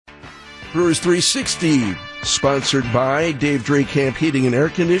Brewers 360, sponsored by Dave Drake Camp Heating and Air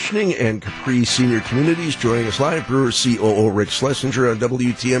Conditioning and Capri Senior Communities. Joining us live, Brewers COO Rick Schlesinger on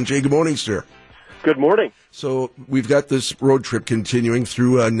WTMJ. Good morning, sir. Good morning. So we've got this road trip continuing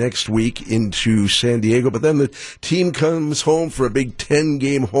through next week into San Diego, but then the team comes home for a big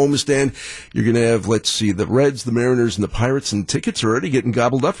 10-game homestand. You're going to have, let's see, the Reds, the Mariners, and the Pirates, and tickets are already getting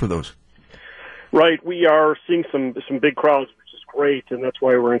gobbled up for those. Right. We are seeing some big crowds, which is great, and that's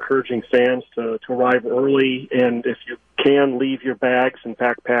why we're encouraging fans to arrive early. And if you can, leave your bags and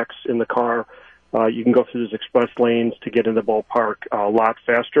backpacks in the car. You can go through those express lanes to get in the ballpark a lot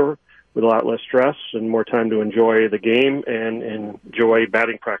faster, with a lot less stress and more time to enjoy the game and enjoy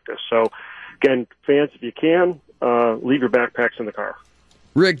batting practice. So, again, fans, if you can, leave your backpacks in the car.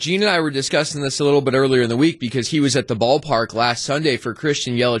 Rick, Gene and I were discussing this a little bit earlier in the week because he was at the ballpark last Sunday for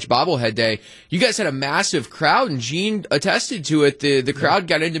Christian Yelich Bobblehead Day. You guys had a massive crowd, and Gene attested to it. The crowd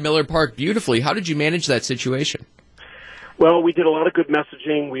got into Miller Park beautifully. How did you manage that situation? Well, we did a lot of good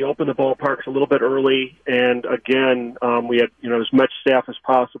messaging. We opened the ballparks a little bit early, and again, we had as much staff as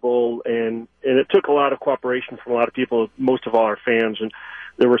possible, and it took a lot of cooperation from a lot of people, most of all our fans. And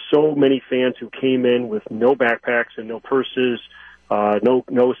there were so many fans who came in with no backpacks and no purses.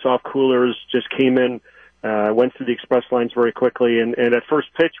 No soft coolers, just came in, went through the express lines very quickly, and at first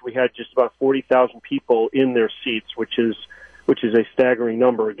pitch we had just about 40,000 people in their seats, which is a staggering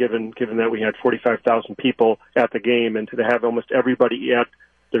number given that we had 45,000 people at the game, and to have almost everybody at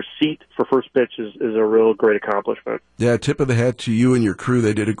their seat for first pitch is a real great accomplishment. Yeah, tip of the hat to you and your crew.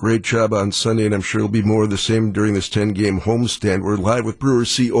 They did a great job on Sunday, and I'm sure it'll be more of the same during this 10-game homestand. We're live with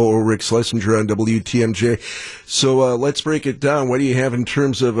Brewers COO Rick Schlesinger on WTMJ. So let's break it down. What do you have in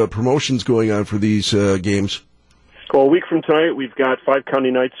terms of promotions going on for these games? Well, a week from tonight, we've got 5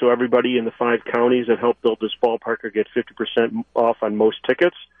 county nights, so everybody in the 5 counties that helped build this ballpark will get 50% off on most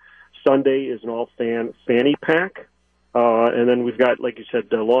tickets. Sunday is an all-fan fanny pack. And then we've got, like you said,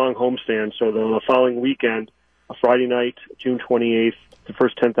 the long homestand. So the following weekend, a Friday night, June 28th, the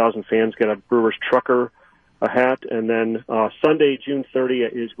first 10,000 fans get a Brewers trucker, a hat. And then Sunday, June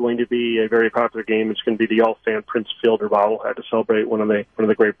 30th, is going to be a very popular game. It's going to be the all-fan Prince Fielder bobblehead to celebrate one of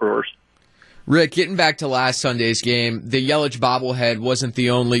the great Brewers. Rick, getting back to last Sunday's game, the Yelich bobblehead wasn't the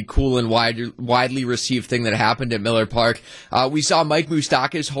only cool and widely received thing that happened at Miller Park. We saw Mike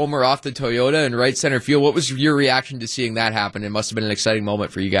Moustakas homer off the Toyota in right center field. What was your reaction to seeing that happen? It must have been an exciting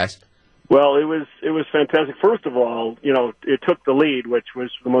moment for you guys. Well, it was fantastic. First of all, it took the lead, which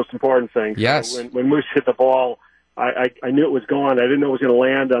was the most important thing. Yes. So when Moose hit the ball, I knew it was gone. I didn't know it was going to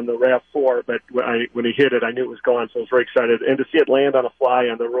land on the RAV4, but when he hit it, I knew it was gone, so I was very excited. And to see it land on a fly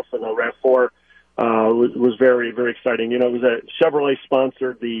on the roof of the RAV4 was very, very exciting. It was a Chevrolet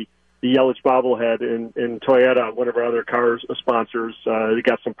sponsored the Yelich bobblehead, and Toyota, one of our other car sponsors, they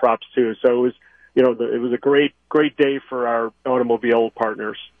got some props too. So it was, it was a great day for our automobile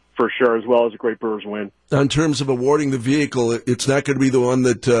partners, for sure, as well as a great Brewers win. In terms of awarding the vehicle, it's not going to be the one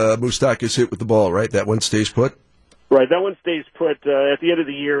that Moustakas hit with the ball, right? That one stays put? Right, that one stays put. At the end of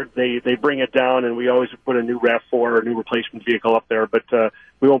the year, they bring it down, and we always put a new RAV4 or a new replacement vehicle up there, but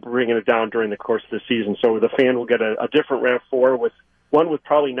we won't be bringing it down during the course of the season. So the fan will get a different RAV4 with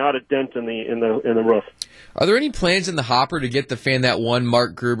probably not a dent in the roof. Are there any plans in the hopper to get the fan that won,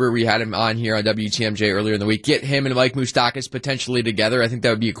 Mark Gruber? We had him on here on WTMJ earlier in the week. Get him and Mike Moustakas potentially together. I think that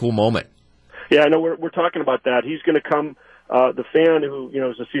would be a cool moment. Yeah, I know we're talking about that. He's going to come. The fan who,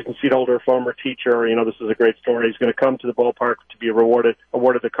 is a season seat holder, former teacher, this is a great story. He's going to come to the ballpark to be awarded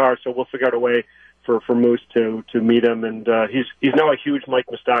the car. So we'll figure out a way for Moose to meet him. And he's now a huge Mike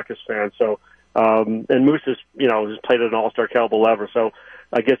Moustakas fan. So and Moose is has played at an all-star caliber level. So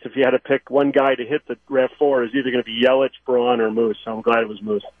I guess if you had to pick one guy to hit the RAV4, is either going to be Yelich, Braun, or Moose. So I'm glad it was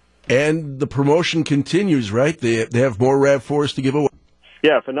Moose. And the promotion continues, right? They have more RAV4s to give away.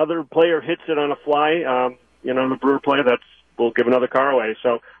 Yeah, if another player hits it on a fly, the Brewer play, we'll give anotgive another car away.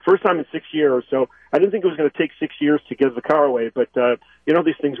 So first time in 6 years. So I didn't think it was going to take 6 years to give the car away, but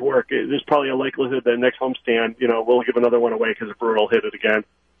these things work. There's probably a likelihood that next homestand, we'll give another one away because the Brewer will hit it again.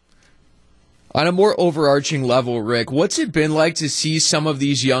 On a more overarching level, Rick, what's it been like to see some of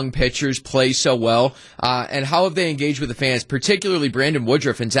these young pitchers play so well, and how have they engaged with the fans, particularly Brandon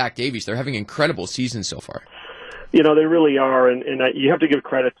Woodruff and Zach Davies? They're having incredible seasons so far. They really are, and you have to give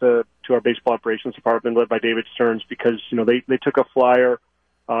credit to our baseball operations department led by David Stearns because, they took a flyer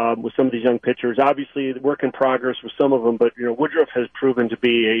with some of these young pitchers. Obviously, work in progress with some of them, but, Woodruff has proven to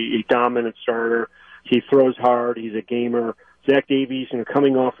be a dominant starter. He throws hard. He's a gamer. Zach Davies,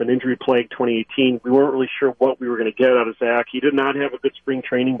 coming off an injury-plagued 2018, we weren't really sure what we were going to get out of Zach. He did not have a good spring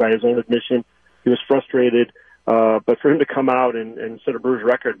training by his own admission. He was frustrated. But for him to come out and set a Brewers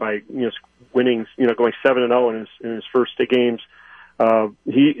record by winning, going 7-0 in his first 2 games,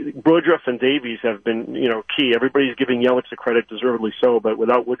 Woodruff and Davies have been key. Everybody's giving Yelich the credit, deservedly so, but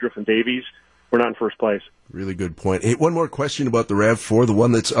without Woodruff and Davies, we're not in first place. Really good point. Hey, one more question about the RAV4, the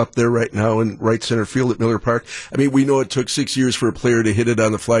one that's up there right now in right center field at Miller Park. I mean, we know it took 6 years for a player to hit it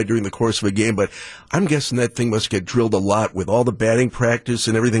on the fly during the course of a game, but I'm guessing that thing must get drilled a lot with all the batting practice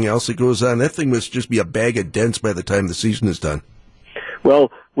and everything else that goes on. That thing must just be a bag of dents by the time the season is done.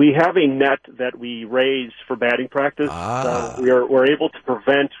 Well, we have a net that we raise for batting practice. We're able to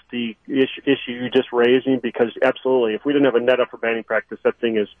prevent the issue you just raising, because absolutely, if we didn't have a net up for batting practice, that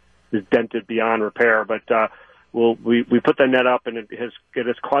thing is dented beyond repair. But we put that net up, and it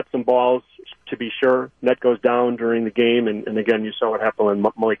has caught some balls, to be sure. Net goes down during the game, and again, you saw what happened when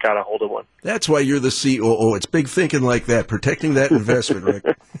Moicada holded one. That's why you're the COO. It's big thinking like that, protecting that investment,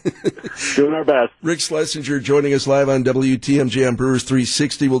 Rick. Doing our best. Rick Schlesinger joining us live on WTMJ on Brewers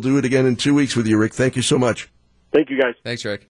 360. We'll do it again in 2 weeks with you, Rick. Thank you so much. Thank you, guys. Thanks, Rick.